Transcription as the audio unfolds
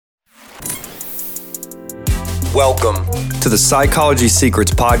Welcome to the Psychology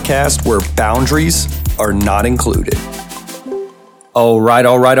Secrets podcast, where boundaries are not included. All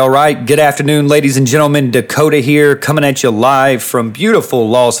right. Good afternoon, ladies and gentlemen. Dakota here, coming at you live from beautiful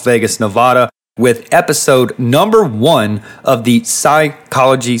Las Vegas, Nevada, with episode number 1 of the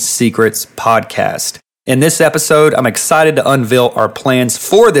Psychology Secrets podcast. In this episode, I'm excited to unveil our plans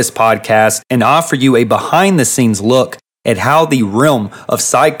for this podcast and offer you a behind-the-scenes look at how the realm of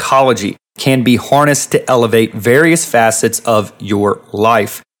psychology can be harnessed to elevate various facets of your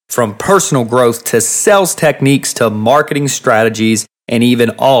life, from personal growth to sales techniques to marketing strategies and even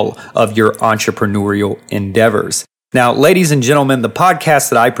all of your entrepreneurial endeavors. Now, ladies and gentlemen, the podcast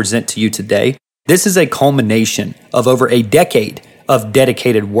that I present to you today, this is a culmination of over a decade of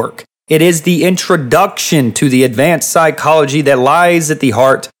dedicated work. It is the introduction to the advanced psychology that lies at the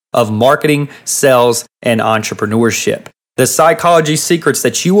heart of marketing, sales, and entrepreneurship. The psychology secrets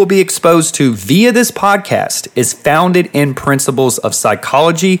that you will be exposed to via this podcast is founded in principles of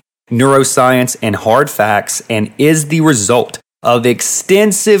psychology, neuroscience, and hard facts, and is the result of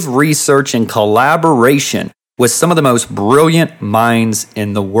extensive research and collaboration with some of the most brilliant minds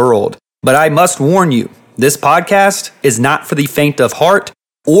in the world. But I must warn you, this podcast is not for the faint of heart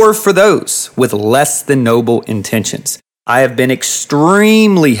or for those with less than noble intentions. I have been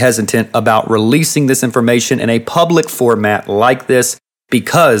extremely hesitant about releasing this information in a public format like this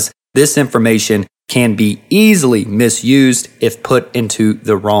because this information can be easily misused if put into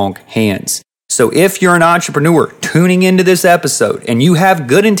the wrong hands. So if you're an entrepreneur tuning into this episode and you have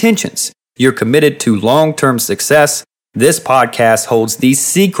good intentions, you're committed to long-term success, this podcast holds these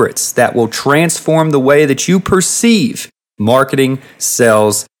secrets that will transform the way that you perceive marketing,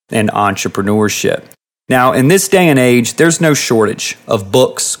 sales, and entrepreneurship. Now, in this day and age, there's no shortage of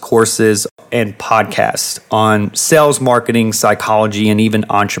books, courses, and podcasts on sales, marketing, psychology, and even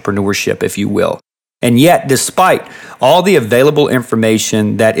entrepreneurship, if you will. And yet, despite all the available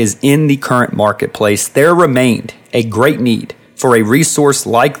information that is in the current marketplace, there remained a great need for a resource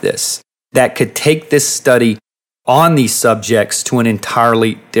like this that could take this study on these subjects to an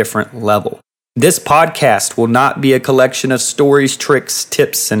entirely different level. This podcast will not be a collection of stories, tricks,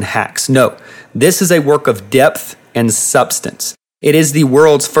 tips, and hacks. No, this is a work of depth and substance. It is the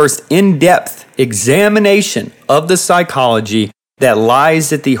world's first in-depth examination of the psychology that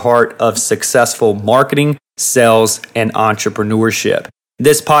lies at the heart of successful marketing, sales, and entrepreneurship.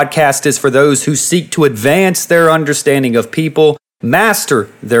 This podcast is for those who seek to advance their understanding of people, master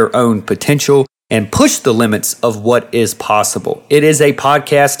their own potential, and push the limits of what is possible. It is a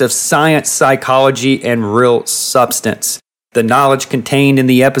podcast of science, psychology, and real substance. The knowledge contained in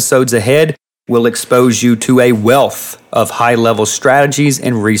the episodes ahead will expose you to a wealth of high-level strategies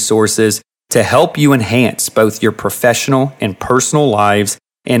and resources to help you enhance both your professional and personal lives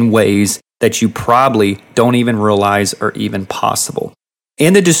in ways that you probably don't even realize are even possible.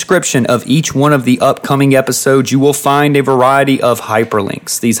 In the description of each one of the upcoming episodes, you will find a variety of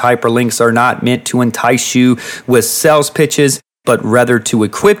hyperlinks. These hyperlinks are not meant to entice you with sales pitches, but rather to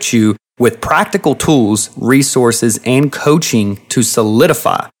equip you with practical tools, resources, and coaching to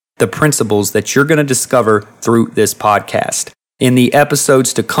solidify the principles that you're going to discover through this podcast. In the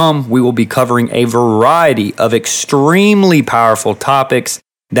episodes to come, we will be covering a variety of extremely powerful topics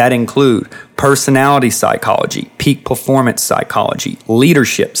that include personality psychology, peak performance psychology,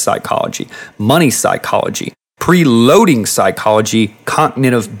 leadership psychology, money psychology, preloading psychology,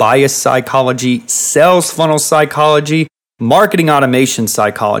 cognitive bias psychology, sales funnel psychology, marketing automation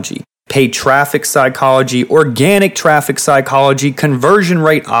psychology, paid traffic psychology, organic traffic psychology, conversion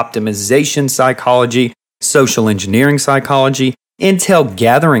rate optimization psychology, social engineering psychology, intel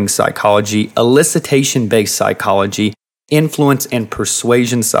gathering psychology, elicitation-based psychology, influence and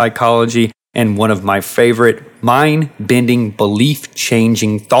persuasion psychology, and one of my favorite, mind-bending,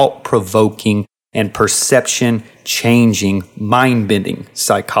 belief-changing, thought-provoking, and perception-changing, mind-bending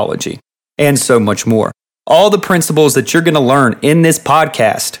psychology, and so much more. All the principles that you're going to learn in this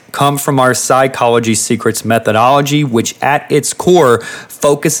podcast come from our Psychology Secrets methodology, which at its core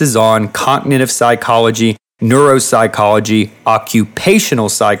focuses on cognitive psychology, neuropsychology, occupational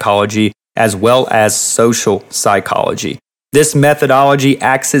psychology, as well as social psychology. This methodology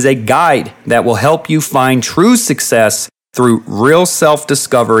acts as a guide that will help you find true success through real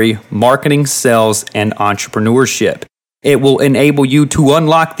self-discovery, marketing, sales, and entrepreneurship. It will enable you to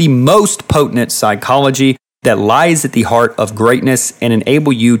unlock the most potent psychology that lies at the heart of greatness and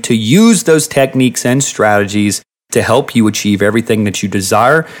enable you to use those techniques and strategies to help you achieve everything that you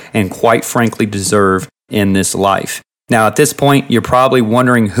desire and quite frankly deserve in this life. Now, at this point, you're probably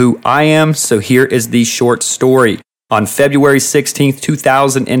wondering who I am, so here is the short story. On February 16th,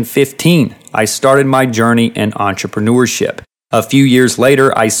 2015, I started my journey in entrepreneurship. A few years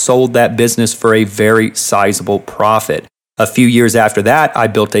later, I sold that business for a very sizable profit. A few years after that, I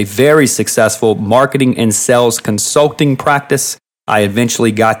built a very successful marketing and sales consulting practice. I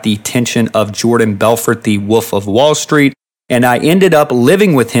eventually got the attention of Jordan Belfort, the Wolf of Wall Street, and I ended up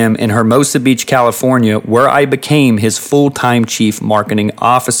living with him in Hermosa Beach, California, where I became his full-time chief marketing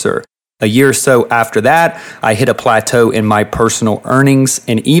officer. A year or so after that, I hit a plateau in my personal earnings,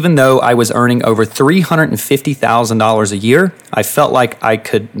 and even though I was earning over $350,000 a year, I felt like I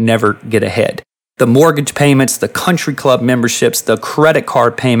could never get ahead. The mortgage payments, the country club memberships, the credit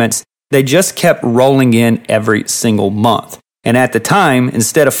card payments, they just kept rolling in every single month. And at the time,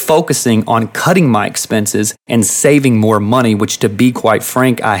 instead of focusing on cutting my expenses and saving more money, which to be quite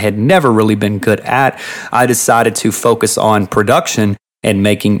frank, I had never really been good at, I decided to focus on production and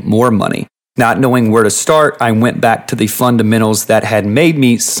making more money. Not knowing where to start, I went back to the fundamentals that had made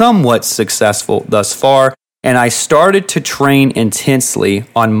me somewhat successful thus far, and I started to train intensely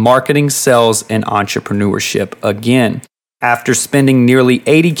on marketing, sales, and entrepreneurship again. After spending nearly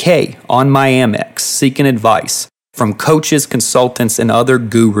 $80K on my Amex seeking advice from coaches, consultants, and other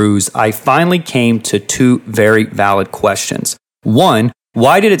gurus, I finally came to two very valid questions. One,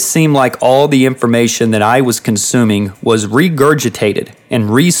 why did it seem like all the information that I was consuming was regurgitated and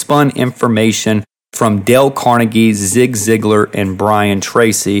respun information from Dale Carnegie, Zig Ziglar, and Brian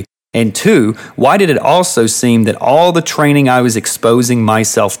Tracy? And two, why did it also seem that all the training I was exposing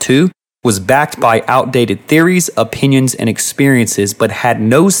myself to was backed by outdated theories, opinions, and experiences, but had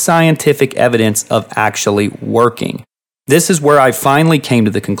no scientific evidence of actually working? This is where I finally came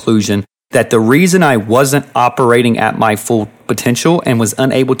to the conclusion that the reason I wasn't operating at my full potential and was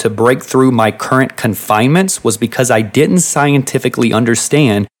unable to break through my current confinements was because I didn't scientifically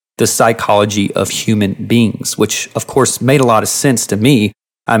understand the psychology of human beings, which of course made a lot of sense to me.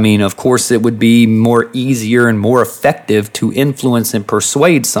 I mean, of course, it would be more easier and more effective to influence and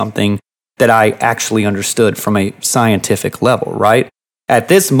persuade something that I actually understood from a scientific level, right? At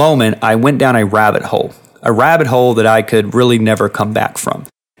this moment, I went down a rabbit hole that I could really never come back from.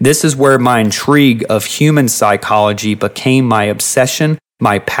 This is where my intrigue of human psychology became my obsession,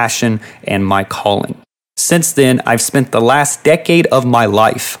 my passion, and my calling. Since then, I've spent the last decade of my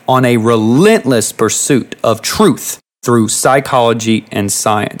life on a relentless pursuit of truth through psychology and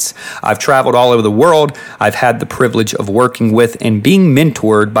science. I've traveled all over the world. I've had the privilege of working with and being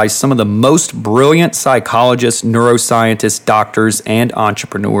mentored by some of the most brilliant psychologists, neuroscientists, doctors, and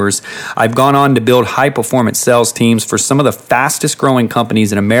entrepreneurs. I've gone on to build high-performance sales teams for some of the fastest-growing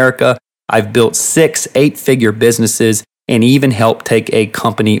companies in America. I've built 6, 8-figure businesses and even helped take a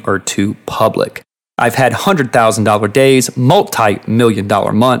company or two public. I've had $100,000 days,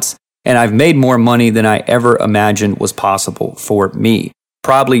 multi-million-dollar months, and I've made more money than I ever imagined was possible for me.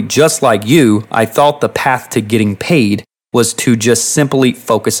 Probably just like you, I thought the path to getting paid was to just simply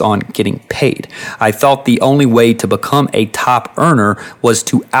focus on getting paid. I thought the only way to become a top earner was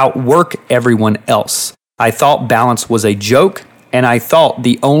to outwork everyone else. I thought balance was a joke, and I thought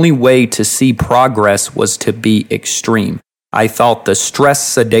the only way to see progress was to be extreme. I thought the stress,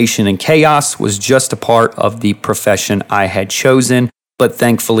 sedation, and chaos was just a part of the profession I had chosen. But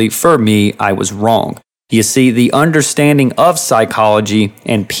thankfully for me, I was wrong. You see, the understanding of psychology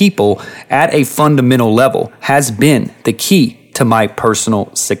and people at a fundamental level has been the key to my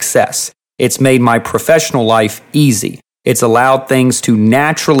personal success. It's made my professional life easy. It's allowed things to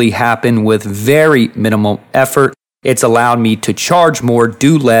naturally happen with very minimal effort. It's allowed me to charge more,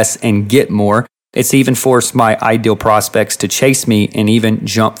 do less, and get more. It's even forced my ideal prospects to chase me and even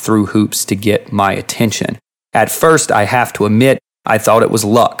jump through hoops to get my attention. At first, I have to admit, I thought it was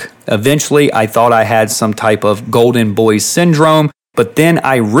luck. Eventually, I thought I had some type of golden boy syndrome, but then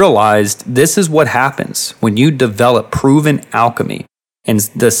I realized this is what happens when you develop proven alchemy and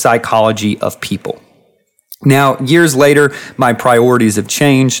the psychology of people. Now, years later, my priorities have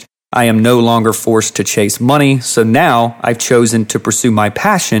changed. I am no longer forced to chase money, so now I've chosen to pursue my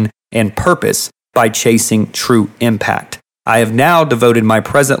passion and purpose by chasing true impact. I have now devoted my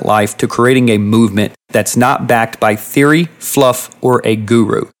present life to creating a movement that's not backed by theory, fluff, or a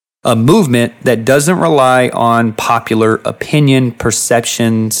guru. A movement that doesn't rely on popular opinion,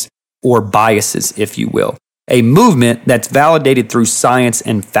 perceptions, or biases, if you will. A movement that's validated through science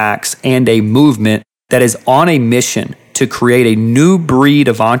and facts, and a movement that is on a mission to create a new breed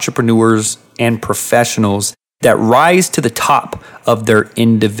of entrepreneurs and professionals that rise to the top of their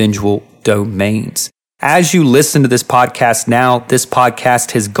individual domains. As you listen to this podcast now, this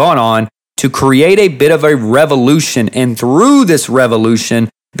podcast has gone on to create a bit of a revolution. And through this revolution,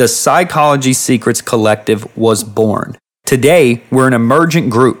 the Psychology Secrets Collective was born. Today, we're an emergent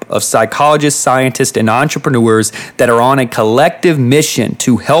group of psychologists, scientists, and entrepreneurs that are on a collective mission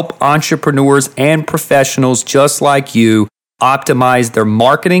to help entrepreneurs and professionals just like you optimize their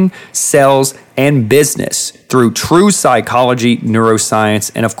marketing, sales, and business through true psychology,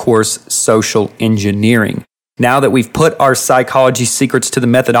 neuroscience, and of course, social engineering. Now that we've put our psychology secrets to the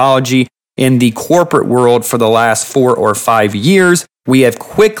methodology in the corporate world for the last 4 or 5 years, we have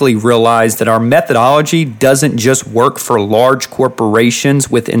quickly realized that our methodology doesn't just work for large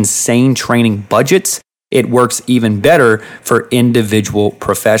corporations with insane training budgets. It works even better for individual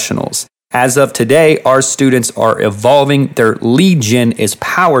professionals. As of today, our students are evolving. Their lead gen is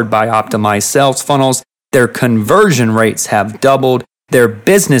powered by optimized sales funnels. Their conversion rates have doubled. Their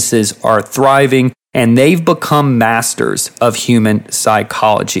businesses are thriving, and they've become masters of human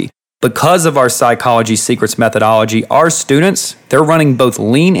psychology. Because of our Psychology Secrets methodology, our students, they're running both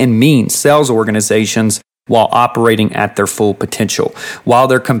lean and mean sales organizations while operating at their full potential, while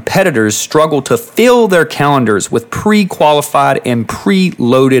their competitors struggle to fill their calendars with pre-qualified and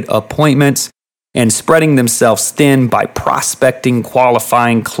pre-loaded appointments and spreading themselves thin by prospecting,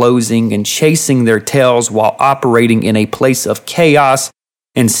 qualifying, closing, and chasing their tails while operating in a place of chaos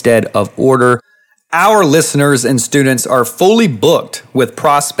instead of order. Our listeners and students are fully booked with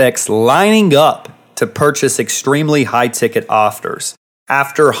prospects lining up to purchase extremely high-ticket offers.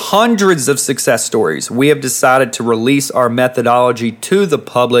 After hundreds of success stories, we have decided to release our methodology to the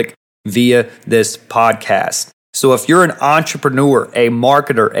public via this podcast. So if you're an entrepreneur, a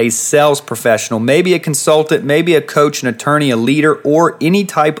marketer, a sales professional, maybe a consultant, maybe a coach, an attorney, a leader, or any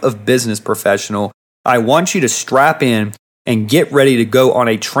type of business professional, I want you to strap in and get ready to go on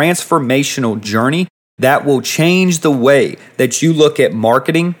a transformational journey that will change the way that you look at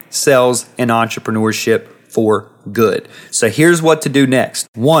marketing, sales, and entrepreneurship for good. So here's what to do next.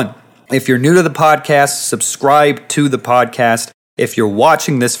 1, if you're new to the podcast, subscribe to the podcast. If you're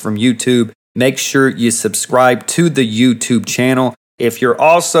watching this from YouTube, make sure you subscribe to the YouTube channel. If you're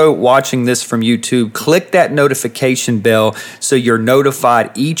also watching this from YouTube, click that notification bell so you're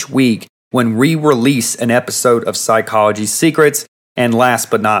notified each week when we release an episode of Psychology Secrets. And last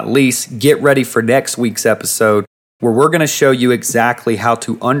but not least, get ready for next week's episode where we're going to show you exactly how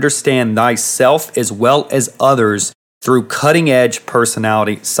to understand thyself as well as others through cutting-edge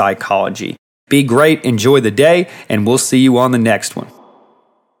personality psychology. Be great, enjoy the day, and we'll see you on the next one.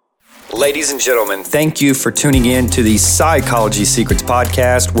 Ladies and gentlemen, thank you for tuning in to the Psychology Secrets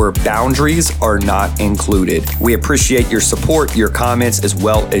podcast where boundaries are not included. We appreciate your support, your comments, as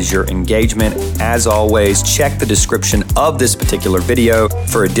well as your engagement. As always, check the description of this particular video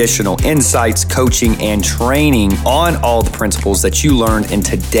for additional insights, coaching, and training on all the principles that you learned in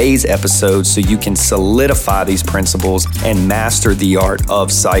today's episode so you can solidify these principles and master the art of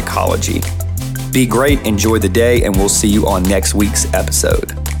psychology. Be great, enjoy the day, and we'll see you on next week's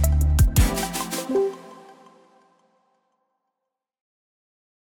episode.